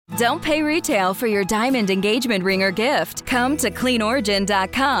Don't pay retail for your diamond engagement ring or gift. Come to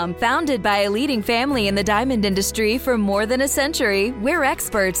CleanOrigin.com. Founded by a leading family in the diamond industry for more than a century, we're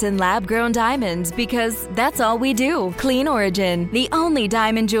experts in lab-grown diamonds because that's all we do. Clean Origin, the only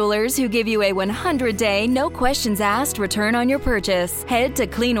diamond jewelers who give you a 100-day, no questions asked return on your purchase. Head to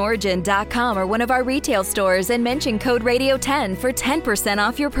CleanOrigin.com or one of our retail stores and mention code Radio10 for 10%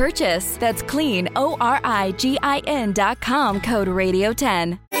 off your purchase. That's CleanOrigin.com, code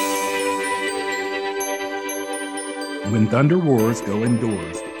Radio10. When thunder roars, go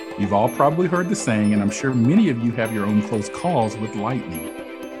indoors. You've all probably heard the saying, and I'm sure many of you have your own close calls with lightning.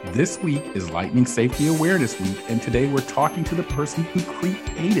 This week is Lightning Safety Awareness Week, and today we're talking to the person who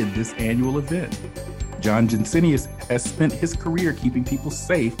created this annual event. John Jensenius has spent his career keeping people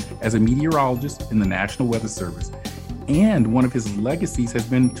safe as a meteorologist in the National Weather Service. And one of his legacies has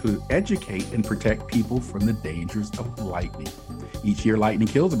been to educate and protect people from the dangers of lightning. Each year, lightning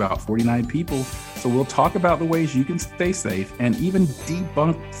kills about 49 people, so we'll talk about the ways you can stay safe and even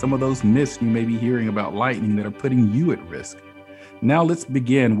debunk some of those myths you may be hearing about lightning that are putting you at risk. Now let's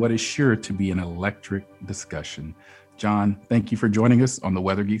begin what is sure to be an electric discussion. John, thank you for joining us on the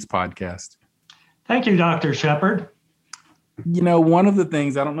Weather Geeks podcast. Thank you, Dr. Shepard. You know, one of the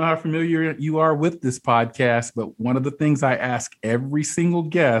things, I don't know how familiar you are with this podcast, but one of the things I ask every single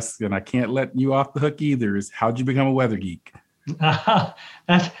guest, and I can't let you off the hook either, is how'd you become a weather geek?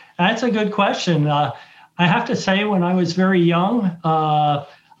 That's a good question. I have to say, when I was very young,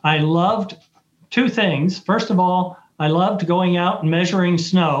 I loved two things. First of all, I loved going out and measuring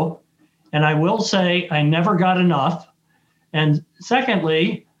snow, and I will say I never got enough. And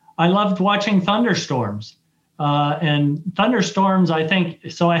secondly, I loved watching thunderstorms. And thunderstorms, I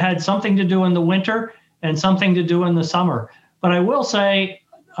think, so I had something to do in the winter and something to do in the summer. But I will say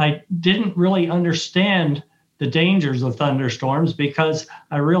I didn't really understand the dangers of thunderstorms because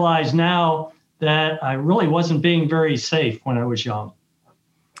I realize now that I really wasn't being very safe when I was young.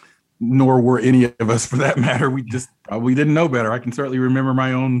 Nor were any of us, for that matter. We just probably didn't know better. I can certainly remember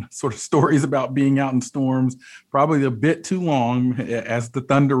my own sort of stories about being out in storms, probably a bit too long as the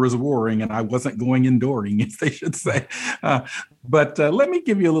thunder was roaring and I wasn't going indooring, as they should say. But let me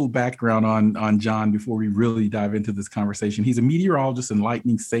give you a little background on John before we really dive into this conversation. He's a meteorologist and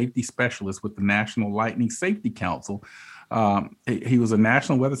lightning safety specialist with the National Lightning Safety Council. He was a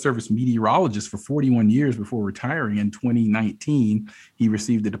National Weather Service meteorologist for 41 years before retiring in 2019. He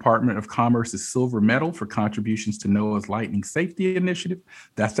received the Department of Commerce's Silver Medal for contributions to NOAA's Lightning Safety Initiative.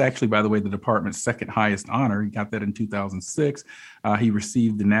 That's actually, by the way, the department's second highest honor. He got that in 2006. He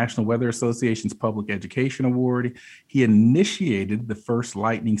received the National Weather Association's Public Education Award. He initiated the first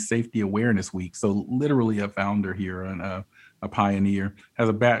Lightning Safety Awareness Week. So literally a founder here and a pioneer, has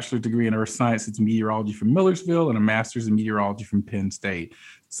a bachelor's degree in earth sciences and meteorology from Millersville and a master's in meteorology from Penn State.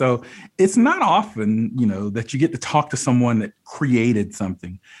 So it's not often, you know, that you get to talk to someone that created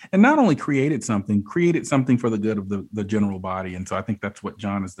something, and not only created something for the good of the general body. And so I think that's what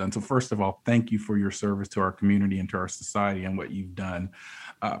John has done. So first of all, thank you for your service to our community and to our society and what you've done.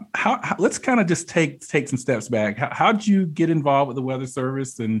 Let's kind of just take some steps back. How did you get involved with the Weather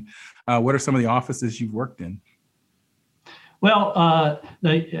Service, and what are some of the offices you've worked in? Well,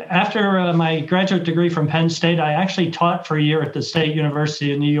 after my graduate degree from Penn State, I actually taught for a year at the State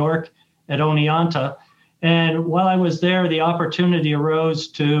University of New York at Oneonta. And while I was there, the opportunity arose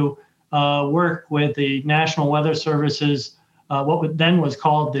to work with the National Weather Service's, what then was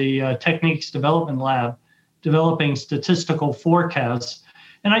called the Techniques Development Lab, developing statistical forecasts.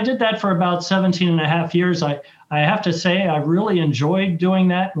 And I did that for about 17 and a half years. I have to say, I really enjoyed doing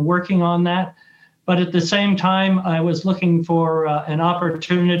that and working on that. But at the same time, I was looking for an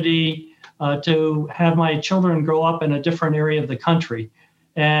opportunity to have my children grow up in a different area of the country.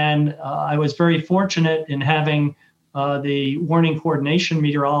 And I was very fortunate in having the warning coordination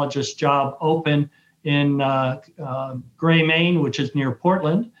meteorologist job open in Gray, Maine, which is near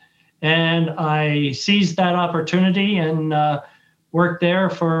Portland. And I seized that opportunity and worked there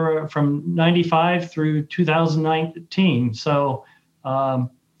from 95 through 2019. So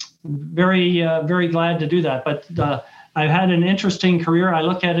very glad to do that. But I've had an interesting career. I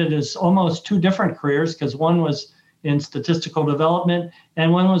look at it as almost two different careers, because one was in statistical development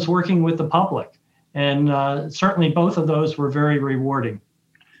and one was working with the public. And certainly both of those were very rewarding.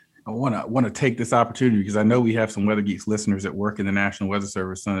 I want to take this opportunity because I know we have some Weather Geeks listeners that work in the National Weather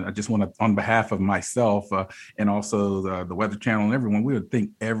Service. And I just want to, on behalf of myself and also the Weather Channel and everyone, we would thank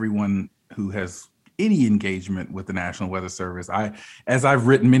everyone who has any engagement with the National Weather Service. As I've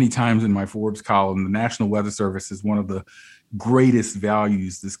written many times in my Forbes column, the National Weather Service is one of the greatest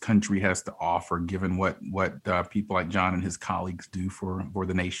values this country has to offer, given what people like John and his colleagues do for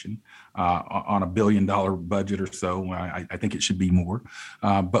the nation on $1 billion budget or so. I think it should be more,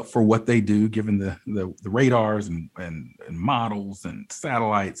 but for what they do, given the radars and models and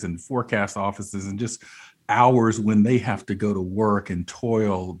satellites and forecast offices and just hours when they have to go to work and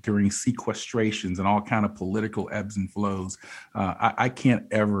toil during sequestrations and all kind of political ebbs and flows. I can't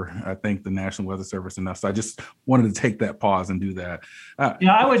ever thank the National Weather Service enough. So I just wanted to take that pause and do that.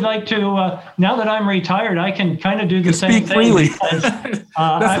 I would like to, now that I'm retired, I can kind of do the same thing. Speak freely. Because,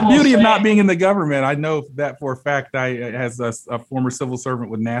 that's the beauty of not being in the government. I know that for a fact. As a former civil servant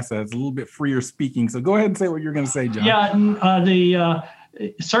with NASA, it's a little bit freer speaking. So go ahead and say what you're going to say, John. Yeah,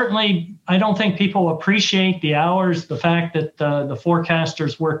 certainly, I don't think people appreciate the hours, the fact that the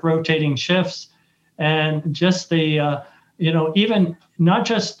forecasters work rotating shifts, and just the, even not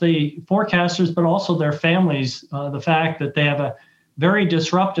just the forecasters, but also their families, the fact that they have a very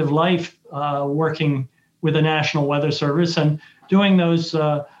disruptive life working with the National Weather Service and doing those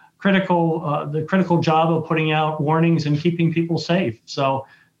the critical job of putting out warnings and keeping people safe. So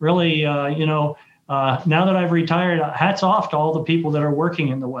really, now that I've retired, hats off to all the people that are working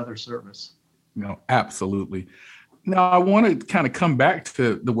in the Weather Service. No, absolutely. Now, I want to kind of come back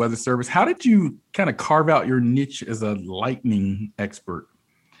to the Weather Service. How did you kind of carve out your niche as a lightning expert?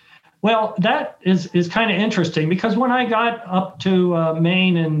 Well, that is kind of interesting because when I got up to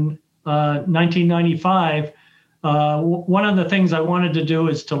Maine in 1995, one of the things I wanted to do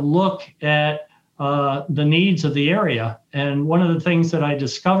is to look at the needs of the area. And one of the things that I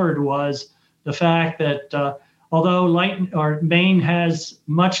discovered was the fact that although Maine has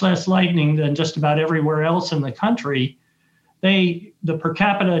much less lightning than just about everywhere else in the country, the per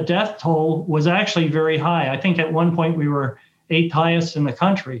capita death toll was actually very high. I think at one point we were 8th highest in the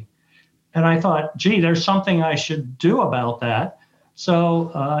country. And I thought, gee, there's something I should do about that.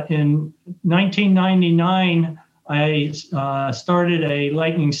 So in 1999, I started a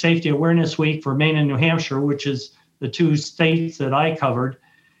Lightning Safety Awareness Week for Maine and New Hampshire, which is the two states that I covered,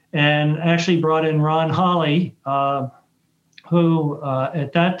 and actually brought in Ron Holly, who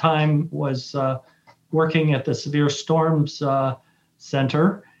at that time was working at the Severe Storms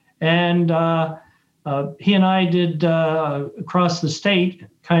Center. And he and I did across the state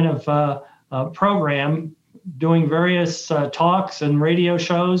kind of program, doing various talks and radio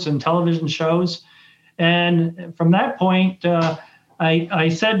shows and television shows. And from that point, I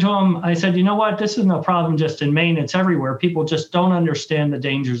said to him, I said, you know what, this isn't a problem just in Maine, it's everywhere. People just don't understand the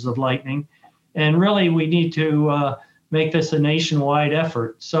dangers of lightning. And really, we need to make this a nationwide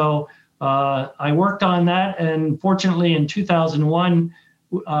effort. So I worked on that. And fortunately, in 2001,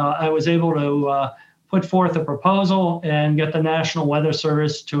 I was able to put forth a proposal and get the National Weather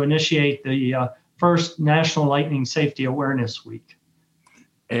Service to initiate the first National Lightning Safety Awareness Week.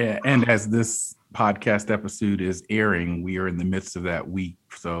 And as this podcast episode is airing, we are in the midst of that week.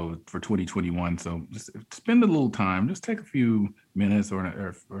 So for 2021, so just spend a little time, just take a few minutes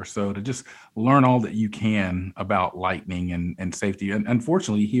or so to just learn all that you can about lightning and safety. And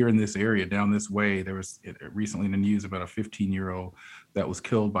unfortunately, here in this area, down this way, there was recently in the news about a 15-year-old that was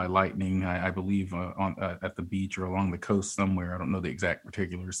killed by lightning, I believe, at the beach or along the coast somewhere. I don't know the exact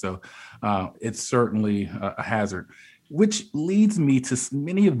particulars. So it's certainly a hazard. Which leads me to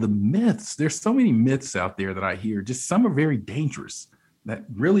many of the myths. There's so many myths out there that I hear. Just some are very dangerous that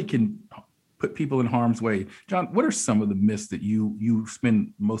really can put people in harm's way. John, what are some of the myths that you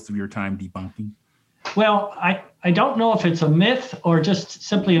spend most of your time debunking? Well, I don't know if it's a myth or just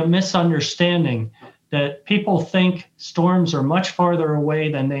simply a misunderstanding that people think storms are much farther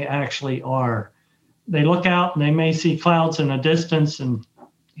away than they actually are. They look out and they may see clouds in a distance and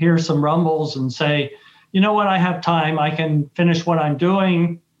hear some rumbles and say, you know what, I have time, I can finish what I'm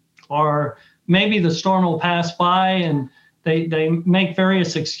doing, or maybe the storm will pass by, and they make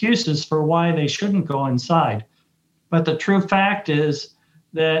various excuses for why they shouldn't go inside. But the true fact is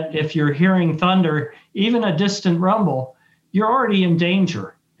that if you're hearing thunder, even a distant rumble, you're already in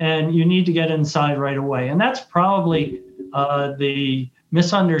danger and you need to get inside right away. And that's probably the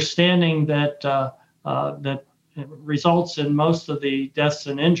misunderstanding that results in most of the deaths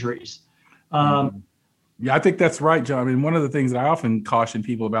and injuries. Yeah, I think that's right, John. I mean, one of the things that I often caution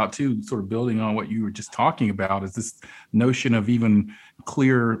people about too, sort of building on what you were just talking about, is this notion of even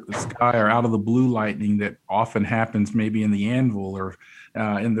clear sky or out of the blue lightning that often happens maybe in the Anvil or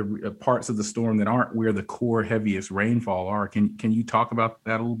in the parts of the storm that aren't where the core heaviest rainfall are. Can you talk about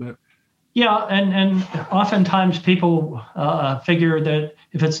that a little bit? Yeah, and oftentimes people figure that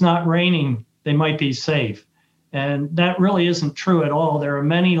if it's not raining, they might be safe. And that really isn't true at all. There are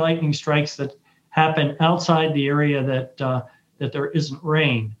many lightning strikes that happen outside the area that there isn't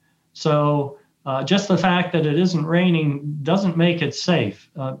rain. So just the fact that it isn't raining doesn't make it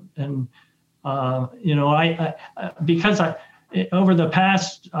safe. Over the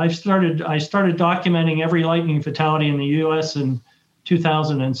past, I started documenting every lightning fatality in the U.S. in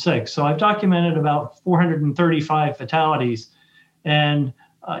 2006. So I've documented about 435 fatalities, and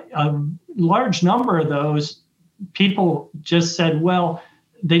a large number of those people just said, well,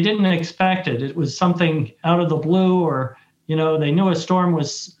 they didn't expect it. It was something out of the blue, or they knew a storm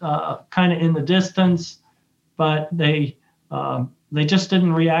was kind of in the distance, but they just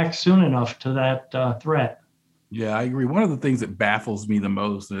didn't react soon enough to that threat. Yeah, I agree. One of the things that baffles me the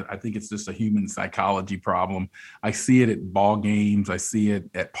most, I think it's just a human psychology problem. I see it at ball games. I see it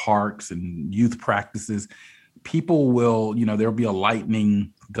at parks and youth practices. People will, there'll be a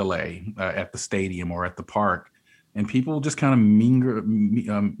lightning delay at the stadium or at the park, and people just kind of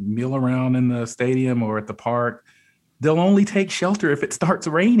meal around in the stadium or at the park. They'll only take shelter if it starts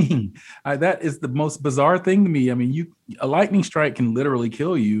raining. That is the most bizarre thing to me. I mean, a lightning strike can literally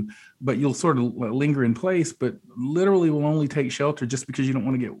kill you, but you'll sort of linger in place, but literally will only take shelter just because you don't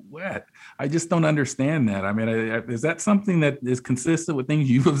want to get wet. I just don't understand that. I mean, is that something that is consistent with things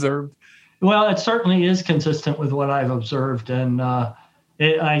you've observed? Well, it certainly is consistent with what I've observed. And I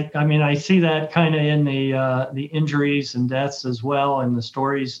see that kind of in the injuries and deaths as well, and the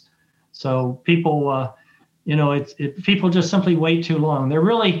stories. So people, people just simply wait too long. They're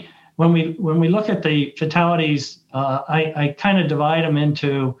really, when we look at the fatalities, I kind of divide them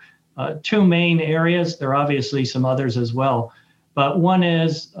into two main areas. There are obviously some others as well, but one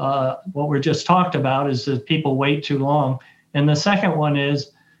is what we just talked about, is that people wait too long. And the second one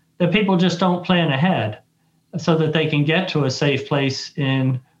is that people just don't plan ahead so that they can get to a safe place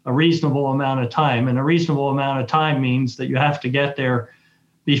in a reasonable amount of time. And a reasonable amount of time means that you have to get there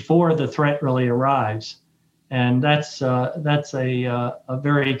before the threat really arrives. And that's a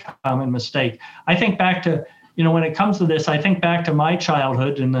very common mistake. I think back to, when it comes to this, I think back to my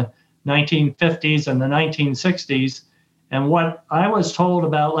childhood in the 1950s and the 1960s. And what I was told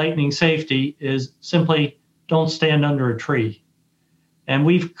about lightning safety is simply don't stand under a tree. And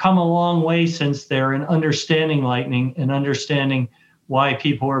we've come a long way since there in understanding lightning and understanding why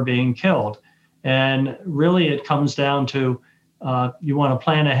people are being killed. And really it comes down to you want to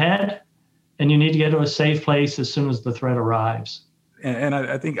plan ahead, and you need to get to a safe place as soon as the threat arrives. And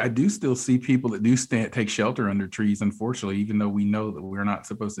I think I do still see people that do take shelter under trees, unfortunately, even though we know that we're not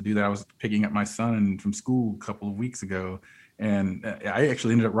supposed to do that. I was picking up my son from school a couple of weeks ago, and I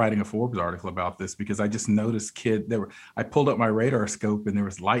actually ended up writing a Forbes article about this because I just noticed I pulled up my radar scope and there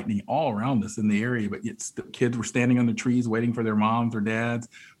was lightning all around us in the area, but kids were standing under trees waiting for their moms or dads.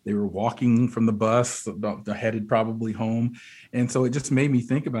 They were walking from the bus, headed probably home. And so it just made me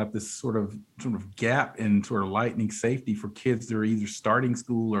think about this sort of gap in sort of lightning safety for kids that are either starting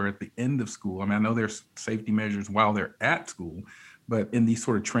school or at the end of school. I mean, I know there's safety measures while they're at school, but in these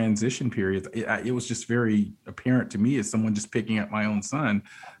sort of transition periods, it was just very apparent to me as someone just picking up my own son,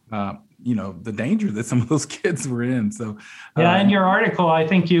 the danger that some of those kids were in. So, in your article, I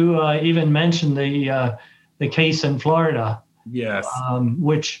think you even mentioned the case in Florida. Yes,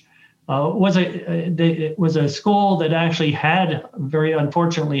 which was a school that actually very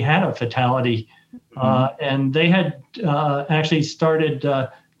unfortunately had a fatality, and they had actually started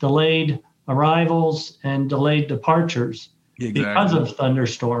delayed arrivals and delayed departures. Exactly. Because of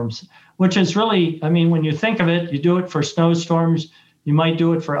thunderstorms, which is really, when you think of it, you do it for snowstorms, you might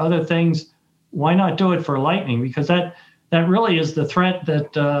do it for other things. Why not do it for lightning? Because that really is the threat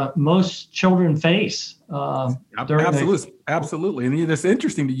that most children face. Absolutely. And it's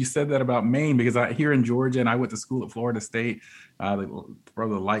interesting that you said that about Maine, because here in Georgia, and I went to school at Florida State, one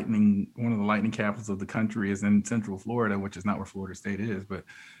of the lightning capitals of the country is in Central Florida, which is not where Florida State is, but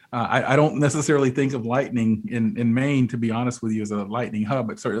I don't necessarily think of lightning in Maine, to be honest with you, as a lightning hub.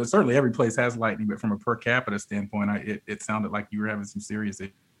 But certainly every place has lightning. But from a per capita standpoint, it sounded like you were having some serious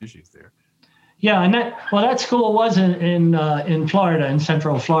issues there. Yeah, and that school was in Florida, in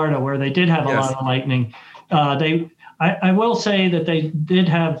Central Florida, where they did have a lot of lightning. I will say that they did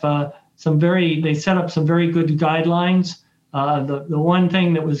have they set up some very good guidelines. The one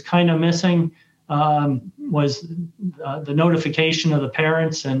thing that was kind of missing was the notification of the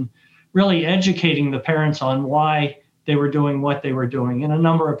parents and really educating the parents on why they were doing what they were doing. And a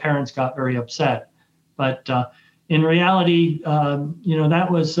number of parents got very upset. But in reality,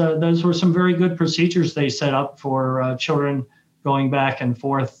 those were some very good procedures they set up for children going back and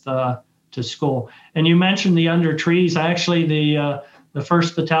forth to school. And you mentioned the under trees. Actually, the the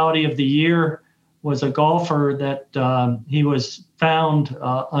first fatality of the year was a golfer that he was found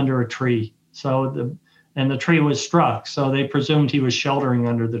under a tree. And the tree was struck, so they presumed he was sheltering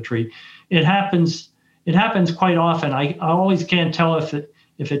under the tree. It happens quite often. I always can't tell if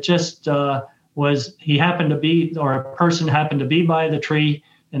it just was he happened to be, or a person happened to be by the tree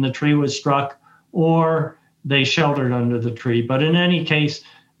and the tree was struck, or they sheltered under the tree. But in any case,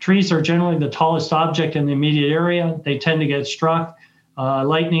 trees are generally the tallest object in the immediate area. They tend to get struck.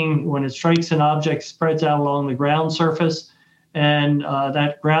 Lightning, when it strikes an object, spreads out along the ground surface, and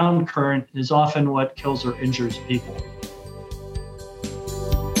that ground current is often what kills or injures people.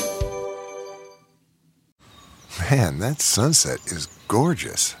 Man, that sunset is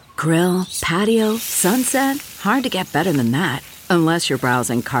gorgeous. Grill, patio, sunset. Hard to get better than that. Unless you're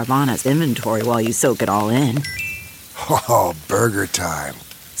browsing Carvana's inventory while you soak it all in. Oh, burger time.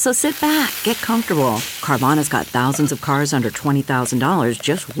 So sit back, get comfortable. Carvana's got thousands of cars under $20,000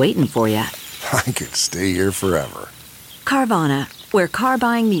 just waiting for you. I could stay here forever. Carvana, where car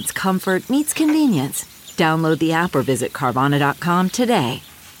buying meets comfort meets convenience. Download the app or visit Carvana.com today.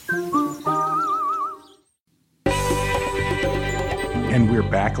 And we're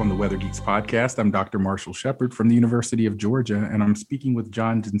back on the Weather Geeks podcast. I'm Dr. Marshall Shepard from the University of Georgia, and I'm speaking with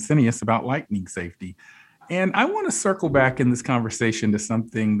John Jensenius about lightning safety. And I want to circle back in this conversation to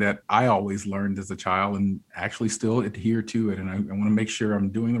something that I always learned as a child and actually still adhere to it. And I want to make sure I'm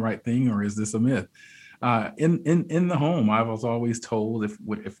doing the right thing, or is this a myth? In the home, I was always told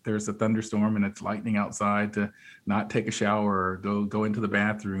if there's a thunderstorm and it's lightning outside, to not take a shower or go into the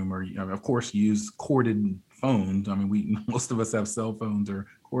bathroom, or of course use corded phones. I mean, most of us have cell phones or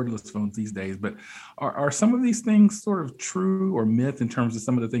cordless phones these days. But are some of these things sort of true or myth in terms of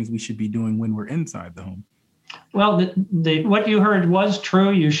some of the things we should be doing when we're inside the home? Well, what you heard was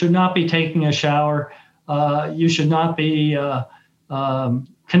true. You should not be taking a shower. You should not be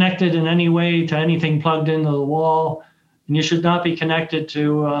connected in any way to anything plugged into the wall. And you should not be connected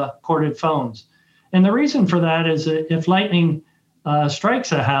to corded phones. And the reason for that is that if lightning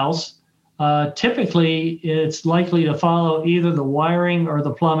strikes a house, typically it's likely to follow either the wiring or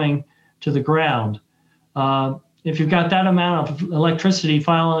the plumbing to the ground. If you've got that amount of electricity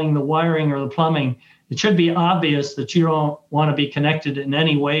following the wiring or the plumbing, it should be obvious that you don't want to be connected in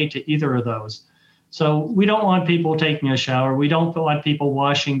any way to either of those. So we don't want people taking a shower. We don't want people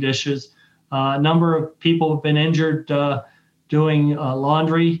washing dishes. A number of people have been injured doing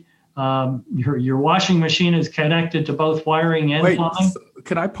laundry. Your washing machine is connected to both wiring and plumbing.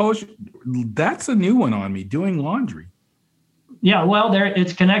 Could I pose? That's a new one on me, doing laundry. Yeah, well,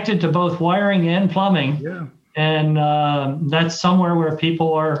 it's connected to both wiring and plumbing. Yeah. And that's somewhere where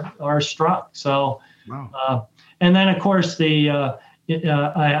people are struck. So, wow. And then, of course,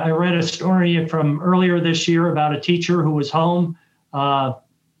 I read a story from earlier this year about a teacher who was home,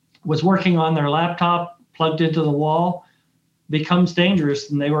 was working on their laptop plugged into the wall, becomes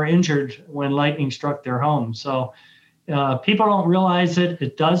dangerous, and they were injured when lightning struck their home. So people don't realize it.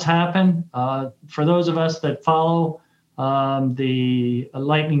 It does happen. For those of us that follow the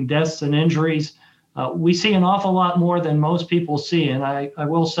lightning deaths and injuries, we see an awful lot more than most people see. And I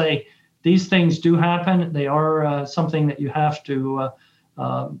will say these things do happen. They are something that you have to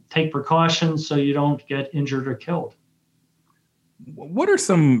take precautions so you don't get injured or killed.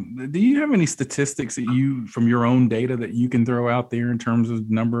 Do you have any statistics that from your own data that you can throw out there in terms of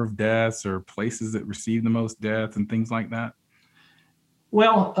number of deaths or places that receive the most death and things like that?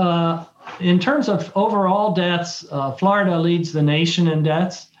 Well, in terms of overall deaths, Florida leads the nation in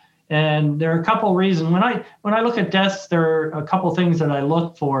deaths. And there are a couple of reasons. When I look at deaths, there are a couple of things that I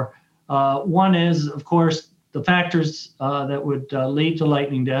look for. One is, of course, the factors that would lead to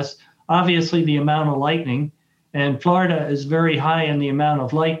lightning deaths. Obviously, the amount of lightning, and Florida is very high in the amount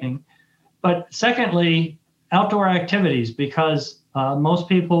of lightning. But secondly, outdoor activities, because most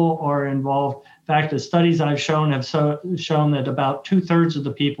people are involved. In fact, the studies I've shown have shown that about 2/3 of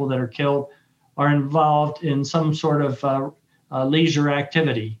the people that are killed are involved in some sort of leisure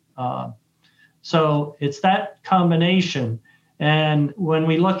activity. So it's that combination. And when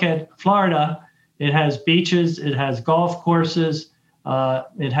we look at Florida, it has beaches, it has golf courses,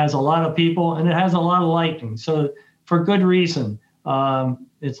 it has a lot of people, and it has a lot of lightning. So for good reason,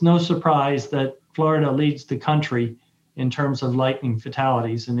 it's no surprise that Florida leads the country in terms of lightning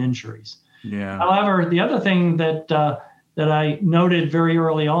fatalities and injuries. Yeah. However, the other thing that I noted very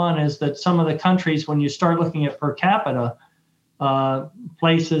early on is that some of the countries, when you start looking at per capita,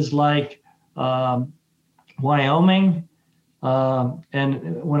 places like Wyoming,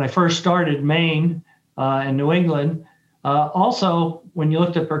 and when I first started, Maine and New England, also, when you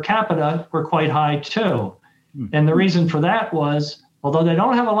looked at per capita, were quite high too. And the reason for that was although they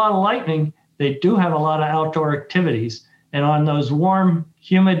don't have a lot of lightning, they do have a lot of outdoor activities. And on those warm,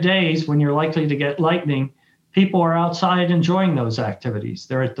 humid days when you're likely to get lightning, people are outside enjoying those activities.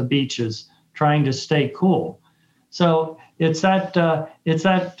 They're at the beaches trying to stay cool. So it's that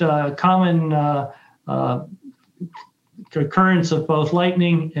common occurrence of both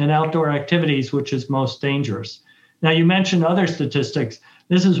lightning and outdoor activities, which is most dangerous. Now, you mentioned other statistics.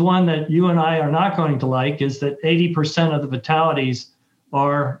 This is one that you and I are not going to like, is that 80% of the fatalities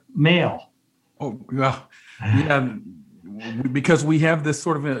are male. Oh, well, yeah, because we have this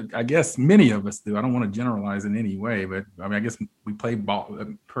sort of, I guess many of us do. I don't want to generalize in any way, but I mean, I guess we play ball,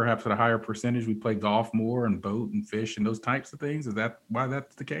 perhaps at a higher percentage. We play golf more and boat and fish and those types of things. Is that why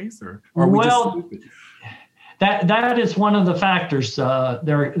that's the case, or are we just stupid? That is one of the factors. There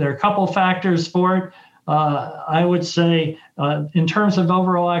are a couple factors for it. I would say in terms of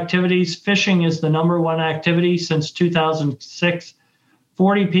overall activities, fishing is the number one activity since 2006.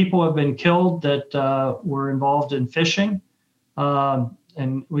 40 people have been killed that were involved in fishing.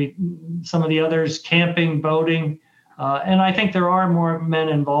 And some of the others, camping, boating. And I think there are more men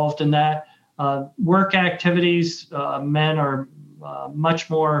involved in that. Work activities, men are much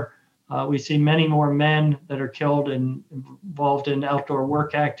more. We see many more men that are killed and involved in outdoor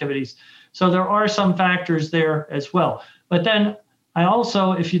work activities. So there are some factors there as well. But then I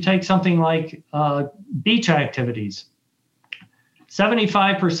also, if you take something like beach activities,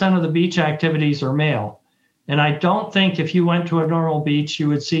 75% of the beach activities are male. And I don't think if you went to a normal beach, you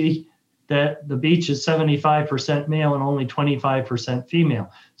would see that the beach is 75% male and only 25% female.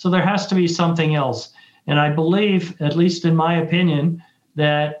 So there has to be something else. And I believe, at least in my opinion,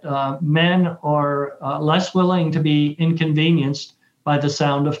 that men are less willing to be inconvenienced by the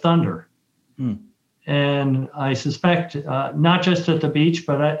sound of thunder. And I suspect not just at the beach,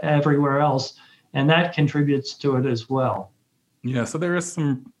 but everywhere else. And that contributes to it as well. Yeah, so there is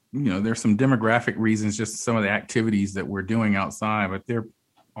some, there's some demographic reasons, just some of the activities that we're doing outside, but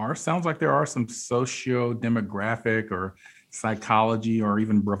sounds like there are some socio-demographic or psychology or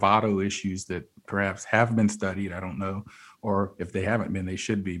even bravado issues that perhaps have been studied. I don't know, or if they haven't been, they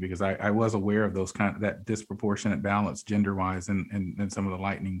should be, because I was aware of those that disproportionate balance gender-wise and some of the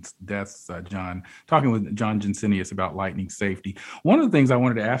lightning deaths, John, talking with John Jensenius about lightning safety. One of the things I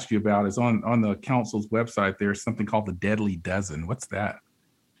wanted to ask you about is on the council's website, there's something called the Deadly Dozen. What's that?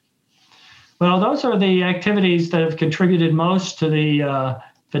 Well, those are the activities that have contributed most to the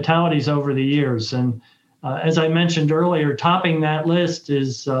fatalities over the years. And as I mentioned earlier, topping that list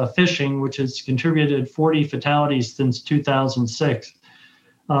is fishing, which has contributed 40 fatalities since 2006.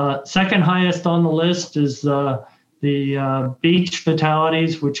 Second highest on the list is the beach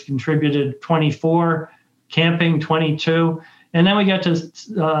fatalities, which contributed 24, camping 22. And then we get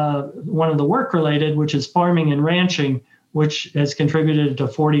to one of the work-related, which is farming and ranching, which has contributed to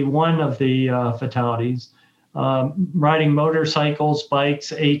 41 of the fatalities. Riding motorcycles,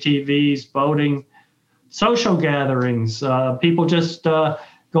 bikes, ATVs, boating, social gatherings, people just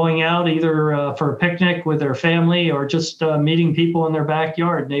going out either for a picnic with their family or just meeting people in their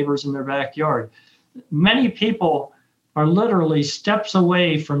backyard, neighbors in their backyard. Many people are literally steps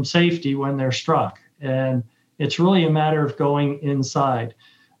away from safety when they're struck, and it's really a matter of going inside.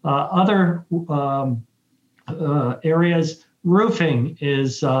 Other areas, roofing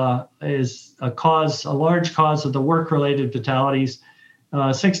is a large cause of the work-related fatalities.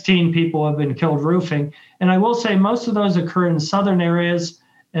 16 people have been killed roofing. And I will say most of those occur in southern areas.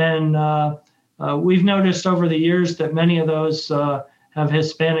 And we've noticed over the years that many of those have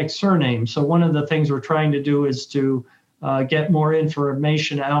Hispanic surnames. So one of the things we're trying to do is to get more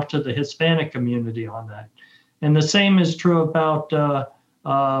information out to the Hispanic community on that. And the same is true about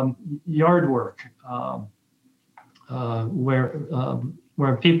yard work,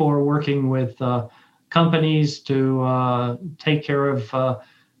 where people are working with companies to take care of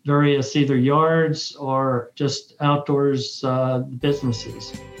various either yards or just outdoors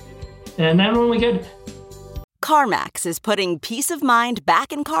businesses. And then when we get... CarMax is putting peace of mind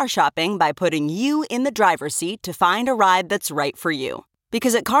back in car shopping by putting you in the driver's seat to find a ride that's right for you.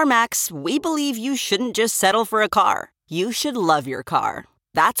 Because at CarMax, we believe you shouldn't just settle for a car. You should love your car.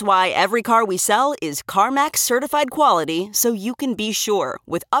 That's why every car we sell is CarMax certified quality, so you can be sure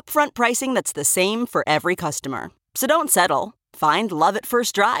with upfront pricing that's the same for every customer. So don't settle. Find love at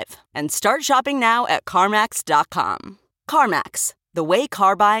first drive and start shopping now at CarMax.com. CarMax, the way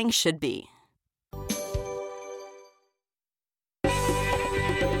car buying should be.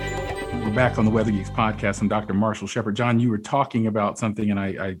 We're back on the Weather Geeks podcast. I'm Dr. Marshall Shepard. John, you were talking about something, and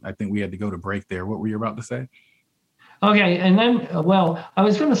I think we had to go to break there. What were you about to say? Okay, and then, well, I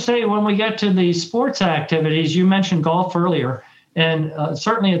was going to say when we get to the sports activities, you mentioned golf earlier, And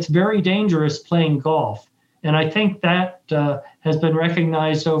certainly it's very dangerous playing golf. And I think that has been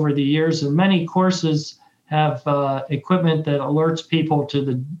recognized over the years, and many courses have equipment that alerts people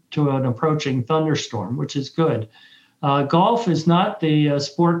to an approaching thunderstorm, which is good. Golf is not the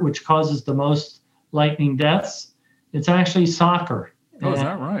sport which causes the most lightning deaths. It's actually soccer. Oh, is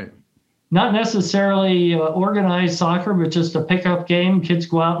that right? Not necessarily organized soccer, but just a pickup game. Kids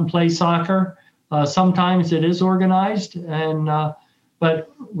go out and play soccer. Sometimes it is organized,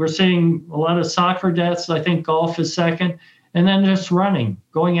 but we're seeing a lot of soccer deaths. I think golf is second, and then just running,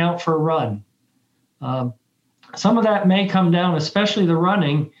 going out for a run. Some of that may come down, especially the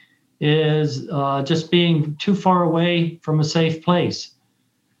running, is just being too far away from a safe place.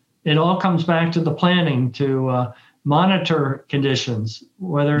 It all comes back to the planning to monitor conditions,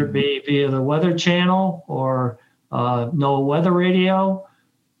 whether it be via the Weather Channel or NOAA weather radio,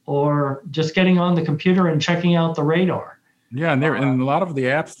 or just getting on the computer and checking out the radar. Yeah, and a lot of the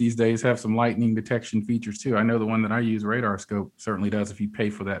apps these days have some lightning detection features too. I know the one that I use, RadarScope, certainly does if you pay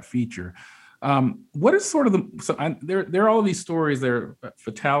for that feature. What is sort of there are all of these stories, there are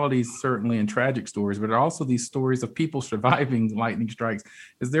fatalities certainly and tragic stories, but there are also these stories of people surviving lightning strikes.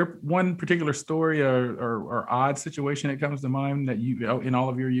 Is there one particular story or odd situation that comes to mind that you, in all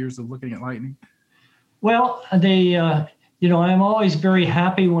of your years of looking at lightning? Well, I'm always very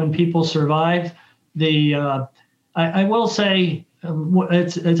happy when people survive. I will say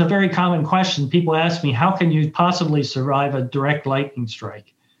it's a very common question. People ask me, how can you possibly survive a direct lightning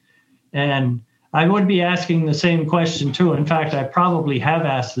strike? And I would be asking the same question too. In fact, I probably have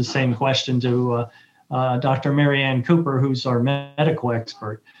asked the same question to Dr. Mary Ann Cooper, who's our medical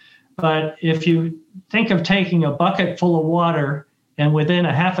expert. But if you think of taking a bucket full of water and within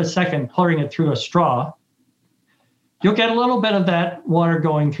a half a second pouring it through a straw, you'll get a little bit of that water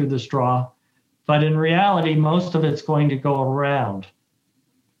going through the straw, but in reality, most of it's going to go around.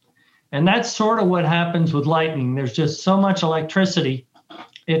 And that's sort of what happens with lightning. There's just so much electricity.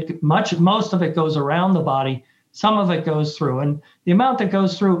 Most of it goes around the body. Some of it goes through. And the amount that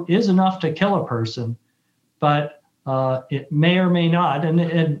goes through is enough to kill a person, but it may or may not.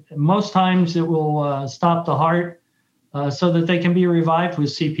 And most times it will stop the heart so that they can be revived with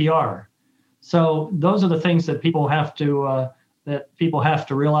CPR. So those are the things that people have to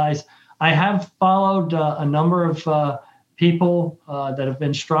realize. I have followed a number of people that have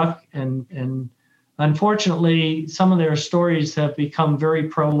been struck, and unfortunately, some of their stories have become very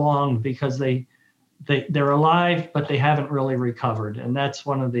prolonged because they're alive, but they haven't really recovered. And that's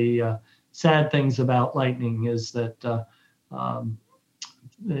one of the sad things about lightning is that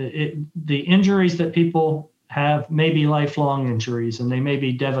the injuries that people have may be lifelong injuries, and they may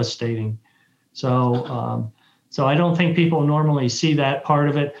be devastating. So I don't think people normally see that part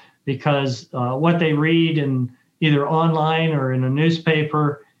of it, because what they read in either online or in a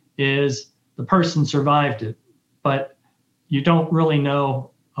newspaper is the person survived it, but you don't really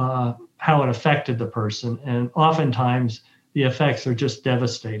know how it affected the person. And oftentimes the effects are just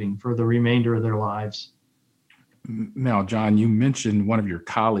devastating for the remainder of their lives. Now, John, you mentioned one of your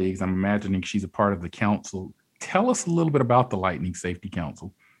colleagues. I'm imagining she's a part of the council. Tell us a little bit about the Lightning Safety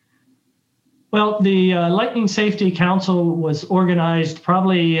Council. Well, the Lightning Safety Council was organized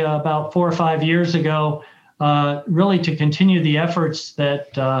probably about 4 or 5 years ago, really to continue the efforts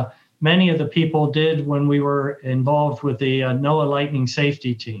that many of the people did when we were involved with the NOAA Lightning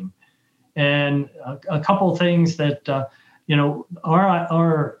Safety Team. And a couple things that,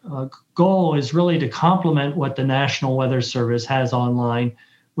 our goal is really to complement what the National Weather Service has online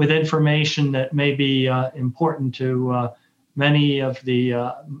with information that may be important to many of the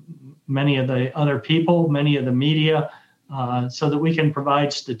other people, many of the media, so that we can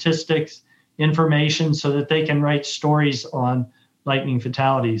provide statistics, information, so that they can write stories on lightning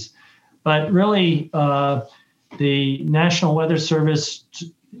fatalities. But really, the National Weather Service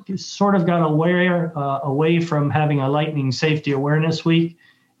sort of got away from having a Lightning Safety Awareness Week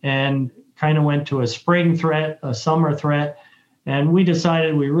and kind of went to a spring threat, a summer threat. And we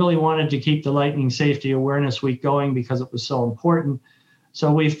decided we really wanted to keep the Lightning Safety Awareness Week going because it was so important.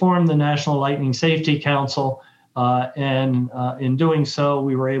 So we formed the National Lightning Safety Council, and in doing so,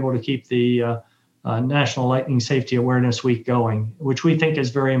 we were able to keep the National Lightning Safety Awareness Week going, which we think is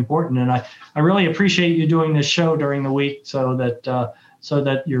very important. And I really appreciate you doing this show during the week so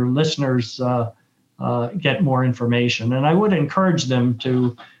that your listeners get more information. And I would encourage them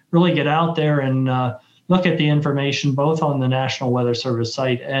to really get out there and look at the information both on the National Weather Service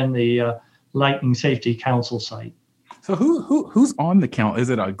site and the Lightning Safety Council site. So who's on the count? Is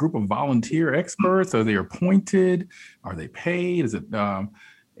it a group of volunteer experts? Are they appointed? Are they paid? Is it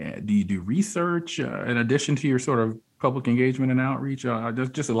do you do research in addition to your sort of public engagement and outreach? There's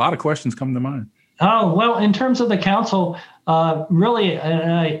just a lot of questions come to mind. Oh, well, in terms of the council, really,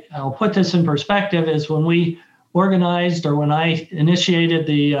 and I'll put this in perspective, is when we organized or when I initiated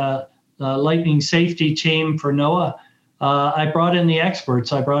the lightning safety team for NOAA, I brought in the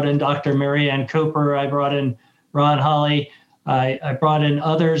experts. I brought in Dr. Mary Ann Cooper. I brought in Ron Holly. I brought in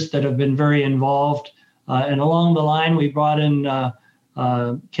others that have been very involved. And along the line, we brought in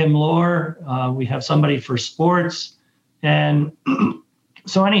Kim Lohr. We have somebody for sports. And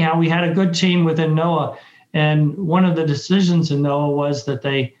so anyhow, we had a good team within NOAA. And one of the decisions in NOAA was that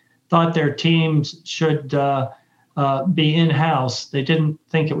they thought their teams should be in-house. They didn't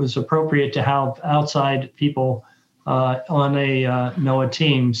think it was appropriate to have outside people on a NOAA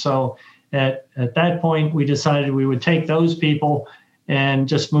team. So at that point, we decided we would take those people and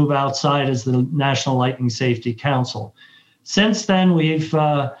just move outside as the National Lightning Safety Council. Since then, we've,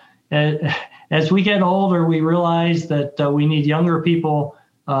 as we get older, we realize that we need younger people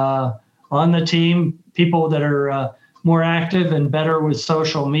on the team, people that are more active and better with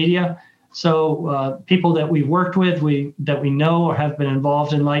social media. So people that we've worked with, that we know or have been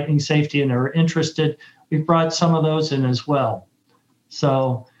involved in lightning safety and are interested, we've brought some of those in as well.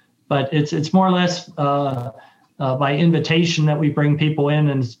 So, but it's more or less by invitation that we bring people in,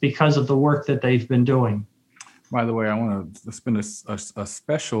 and it's because of the work that they've been doing. By the way, I want to spend a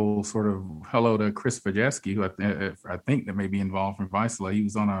special sort of hello to Chris Vajeski, who I think that may be involved from Vizsla. He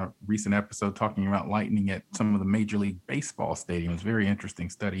was on a recent episode talking about lightning at some of the Major League Baseball stadiums. Very interesting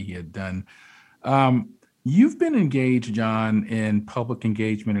study he had done. You've been engaged, John, in public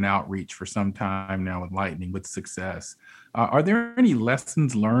engagement and outreach for some time now with lightning, with success. Are there any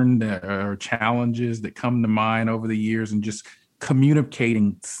lessons learned or challenges that come to mind over the years in just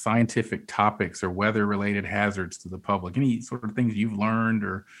communicating scientific topics or weather-related hazards to the public? Any sort of things you've learned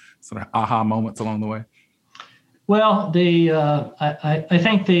or sort of aha moments along the way? Well, I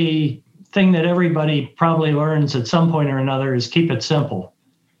think the thing that everybody probably learns at some point or another is keep it simple.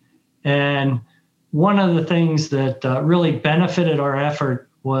 And one of the things that really benefited our effort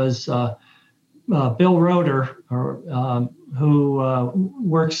was Bill Roeder, who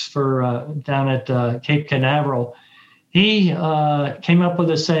works for down at Cape Canaveral. He came up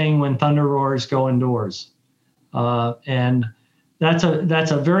with a saying, "When thunder roars, go indoors." And that's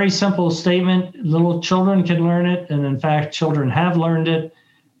a very simple statement. Little children can learn it. And in fact, children have learned it.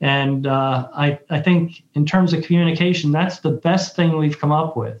 And I think in terms of communication, that's the best thing we've come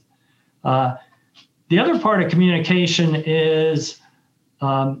up with. The other part of communication is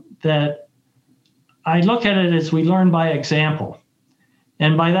that I look at it as we learn by example.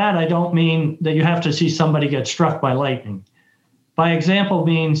 And by that, I don't mean that you have to see somebody get struck by lightning. By example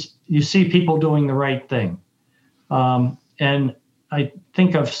means you see people doing the right thing. And I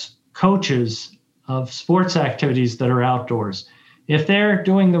think of coaches of sports activities that are outdoors. If they're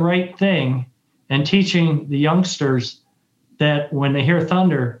doing the right thing and teaching the youngsters that when they hear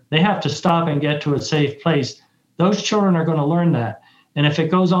thunder, they have to stop and get to a safe place, those children are going to learn that. And if it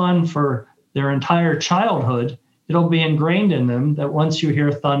goes on for their entire childhood, it'll be ingrained in them that once you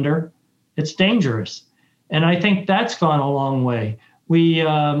hear thunder, it's dangerous. And I think that's gone a long way. We,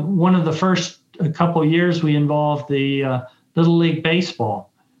 one of the first couple of years, we involved the Little League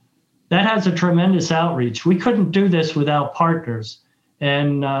Baseball. That has a tremendous outreach. We couldn't do this without partners.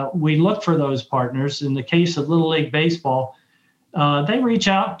 And we look for those partners. In the case of Little League Baseball, they reach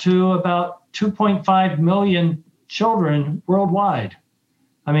out to about 2.5 million children worldwide.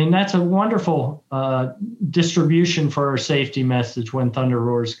 I mean, that's a wonderful distribution for our safety message when thunder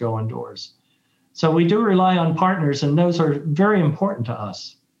roars, go indoors. So we do rely on partners, and those are very important to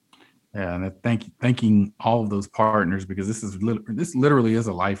us. Yeah, and thanking all of those partners, because this literally is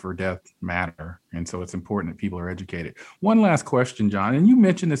a life or death matter, and so it's important that people are educated. One last question, John, and you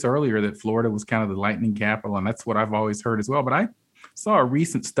mentioned this earlier that Florida was kind of the lightning capital, and that's what I've always heard as well. But I saw a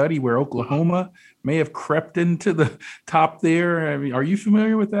recent study where Oklahoma may have crept into the top there. I mean, are you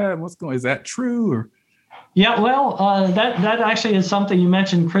familiar with that? Is that true? Or? Yeah, well, that actually is something you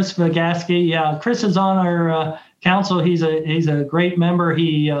mentioned, Chris Vajeski. Yeah, Chris is on our council. He's a great member.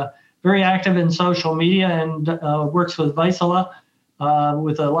 He very active in social media and works with Vizsla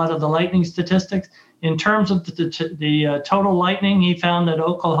with a lot of the lightning statistics. In terms of the total lightning, he found that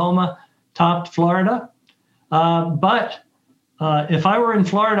Oklahoma topped Florida. But if I were in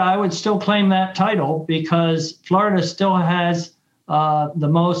Florida, I would still claim that title because Florida still has the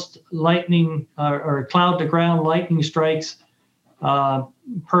most lightning or cloud-to-ground lightning strikes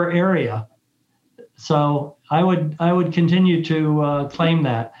per area. So I would continue to claim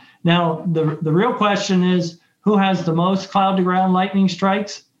that. Now, the real question is, who has the most cloud-to-ground lightning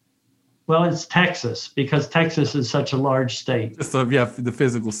strikes? Well, it's Texas, because Texas is such a large state. So yeah, the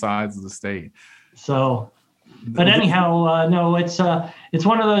physical size of the state. So, but anyhow, no, it's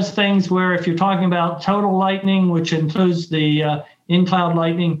one of those things where if you're talking about total lightning, which includes the in-cloud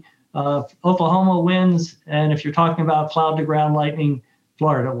lightning, Oklahoma wins, and if you're talking about cloud-to-ground lightning,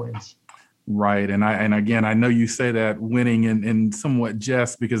 Florida wins. Right. And again, I know you say that winning in somewhat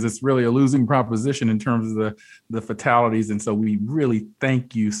jest, because it's really a losing proposition in terms of the fatalities. And so we really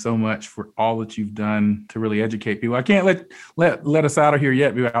thank you so much for all that you've done to really educate people. I can't let us out of here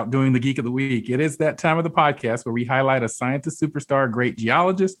yet without doing the Geek of the Week. It is that time of the podcast where we highlight a scientist superstar, a great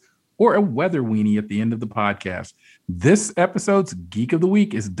geologist, or a weather weenie at the end of the podcast. This episode's Geek of the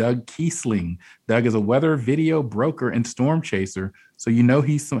Week is Doug Kiesling. Doug is a weather video broker and storm chaser, so you know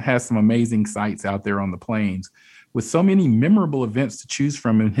he has some amazing sights out there on the plains. With so many memorable events to choose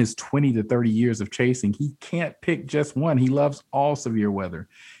from in his 20 to 30 years of chasing, he can't pick just one. He loves all severe weather.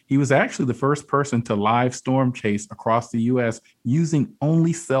 He was actually the first person to live storm chase across the U.S. using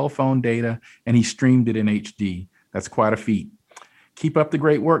only cell phone data, and he streamed it in HD. That's quite a feat. Keep up the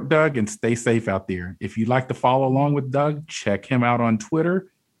great work, Doug, and stay safe out there. If you'd like to follow along with Doug, check him out on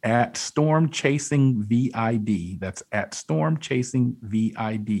Twitter at StormChasingVID. That's at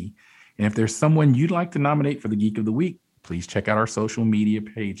StormChasingVID. And if there's someone you'd like to nominate for the Geek of the Week, please check out our social media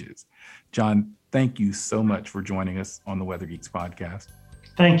pages. John, thank you so much for joining us on the Weather Geeks podcast.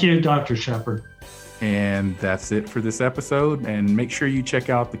 Thank you, Dr. Shepard. And that's it for this episode. And make sure you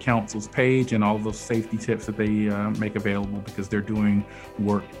check out the council's page and all those safety tips that they make available, because they're doing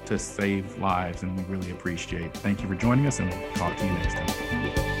work to save lives, and we really appreciate it. Thank you for joining us, and we'll talk to you next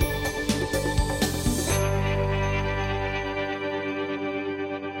time.